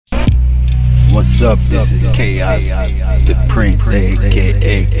What's up? This is Chaos, the Prince,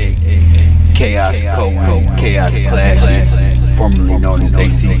 aka Chaos Cohen, Chaos Clashes, formerly known as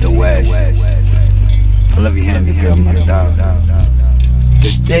AC The West. I love you, Handy Girl, my dog.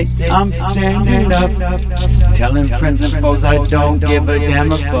 Today I'm standing up, telling friends and foes I don't give a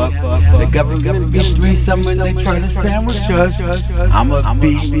damn a fuck. The government be threesome when they try to sandwich us. I'ma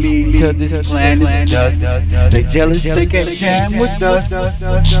be me till this plan is dust. They jealous, they can't jam with us.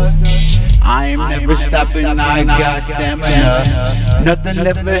 I ain't never stopping, I got stamina. Nothing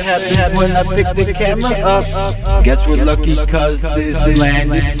ever happens when I pick the camera up. Guess we're lucky cause this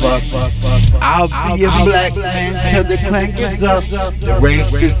land is fucked. I'll be a black man till the clank is up. The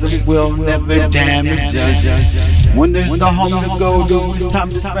racism will never damage us. When there's no home to go to, it's time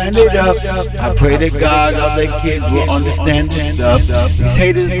to spend it up. I pray to God all the kids will understand this stuff. These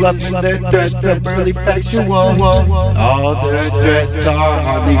haters bluffing, their threats are barely factual. All their threats are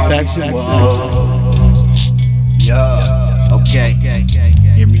hardly factual. Yo, okay,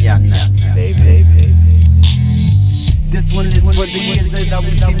 hear me out now, baby. This one is for the kids that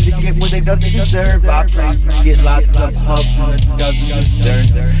always seem to get what they doesn't deserve. I pray you get lots of hugs and it doesn't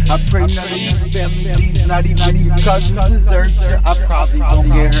deserve. I pray none of your family, not even cousins deserve. I probably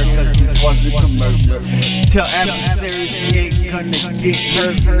won't get hurt cause this wasn't commercial. Tell adversaries we ain't gonna get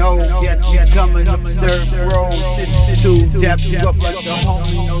hurt. No, yes, we coming up serve, bro. 62, dap you up like the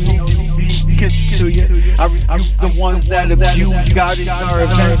homie, no need to be kissed to you. I rebuke the ones that abuse God is our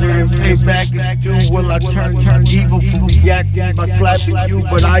avenger and payback is due. Will I turn evil for reacting by slapping you,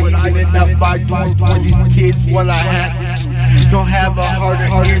 but I even it up by doing for these kids what I have. Don't have a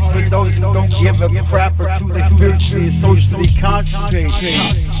heart of ears for those who don't give a crap or too they spiritually and socially concentrate.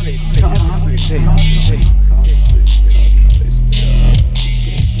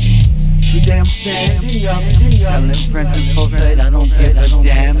 Today I'm standing up, telling friends and folks that I don't give a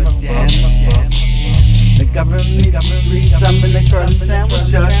damn. The government got me free, some and they try to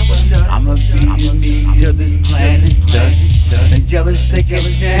sandwich us. I'ma be me till this plan is done. They jealous, they can't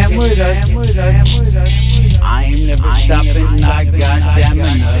jam with us. I ain't never stopping, I got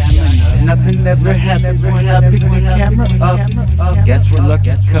stamina. Nothing ever happens when I pick the camera up. Guess we're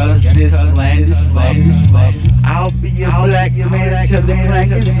lucky cause this land is fucked. I'll be a black man till the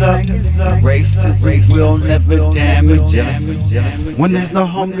plank is up. Racism will never damage us. When there's no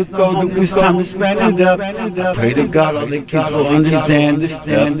home to go to, it's time to spend it up. I pray to God all the kids will understand this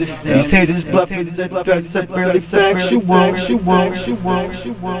stuff. These haters bluffing, the threats are barely factual.